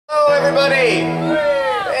everybody.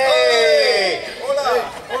 Hey.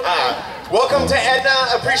 Welcome to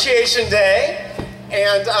Etna Appreciation Day.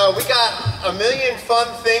 And we got a million fun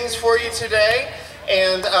things for you today.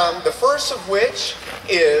 And the first of which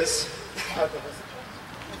is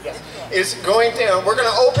going to, we're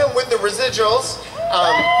going to open with the Residuals.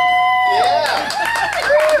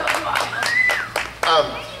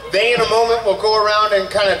 They in a moment will go around and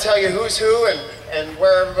kind of tell you who's who and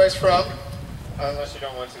where everybody's from. Unless you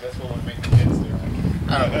don't want to, that's what we'll make the kids do.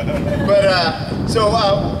 So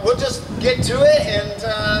we'll just get to it,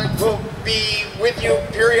 and we'll be with you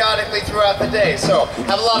periodically throughout the day. So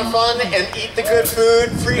have a lot of fun and eat the good food,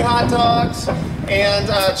 free hot dogs, and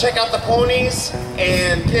check out the ponies,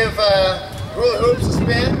 and give hula hoops a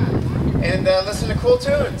spin, and listen to cool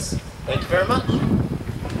tunes. Thank you very much.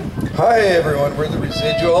 Hi everyone, we're the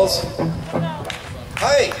Residuals.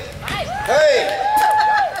 Hi! Hey!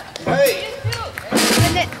 Hey!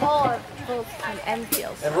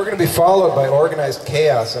 And we're going to be followed by organized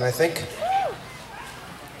chaos, and I think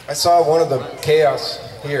I saw one of the chaos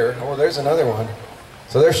here. Oh, there's another one.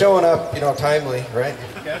 So they're showing up, you know, timely, right?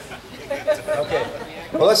 Okay.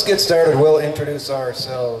 Well, let's get started. We'll introduce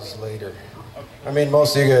ourselves later. I mean,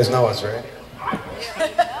 most of you guys know us, right?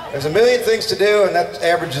 There's a million things to do, and that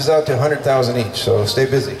averages out to 100,000 each, so stay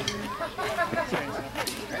busy.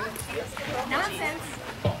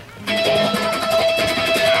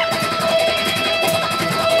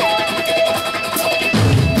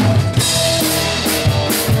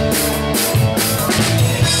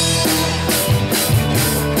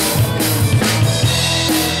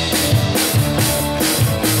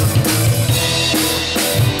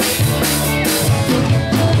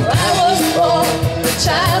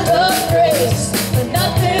 Child of grace, but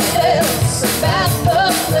nothing else about the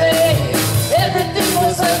place. Everything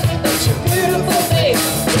was something that your beautiful face.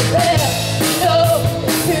 There, no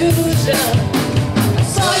illusion. I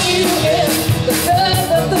saw you in the curve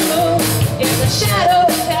of the moon, in the shadow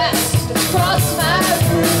cast across my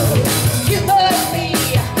room. You heard me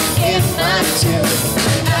in my tune,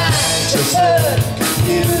 I just heard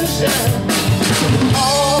confusion.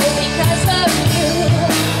 All because of you.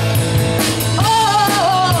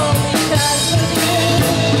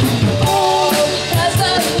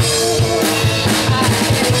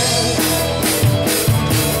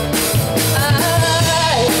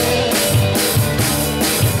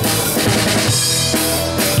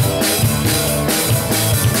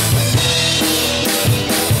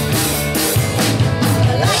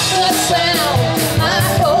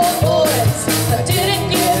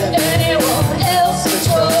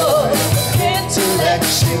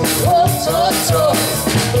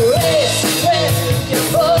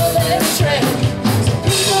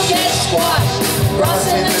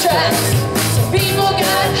 Crossing the tracks, some people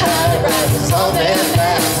got high rises on their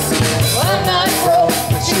backs. Well, I'm not broke,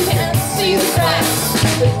 but you can see the cracks.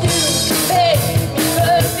 But you made me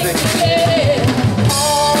perfect again.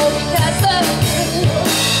 All because of you.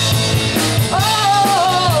 All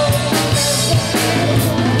because of you.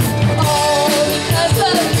 All because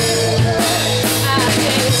of you.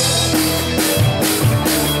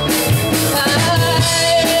 I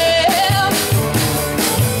am.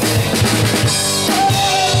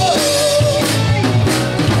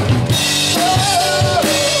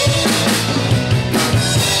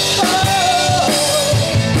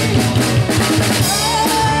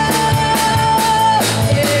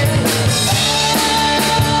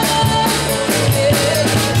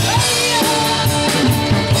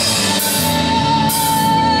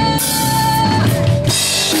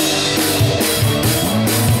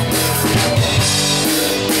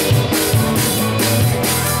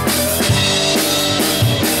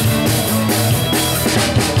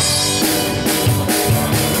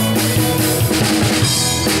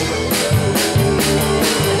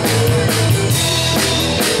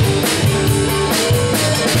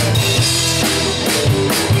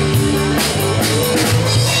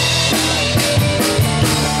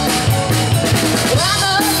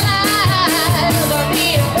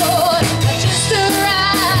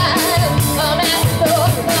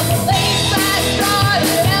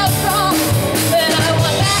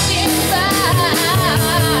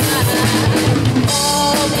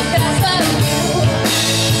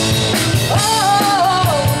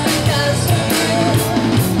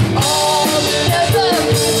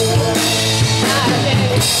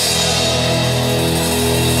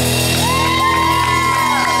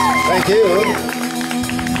 Thank you.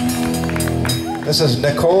 This is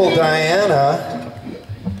Diana.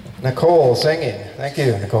 Nicole singing. Thank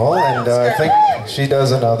you, Nicole. And I think she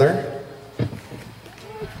does another.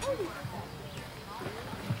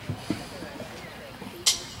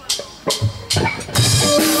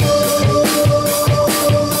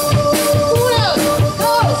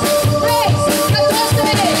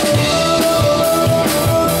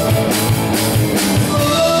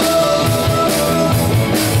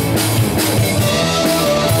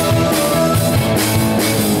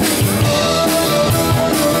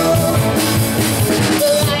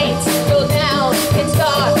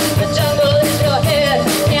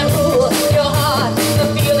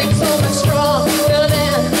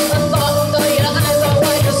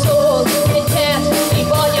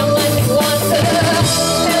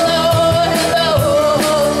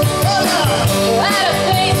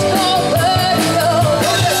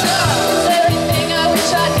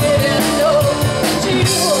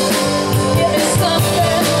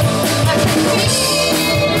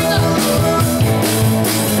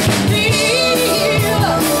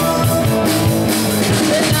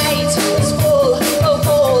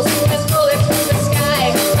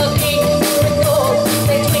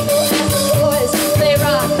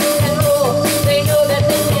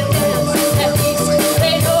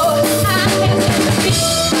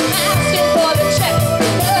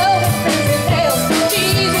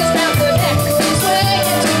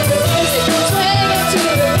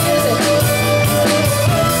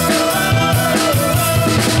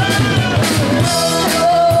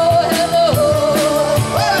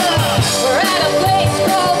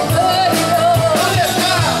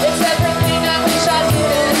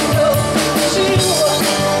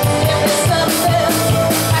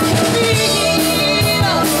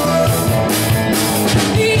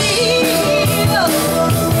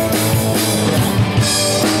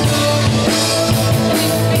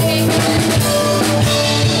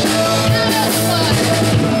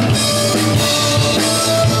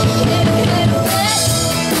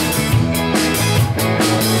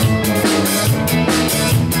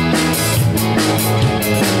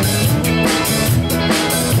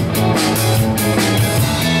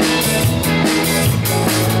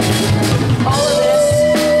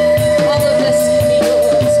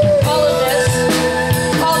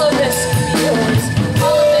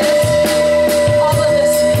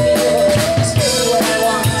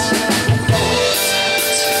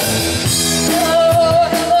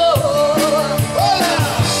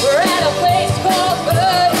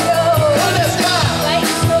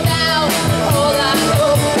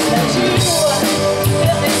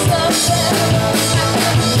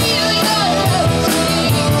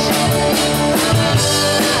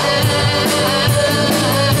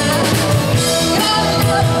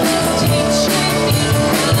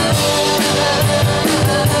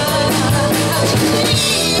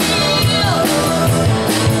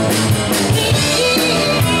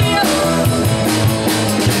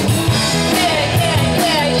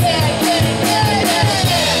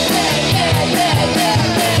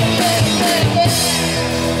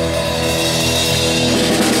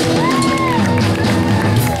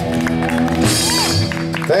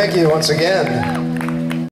 Thank you once again.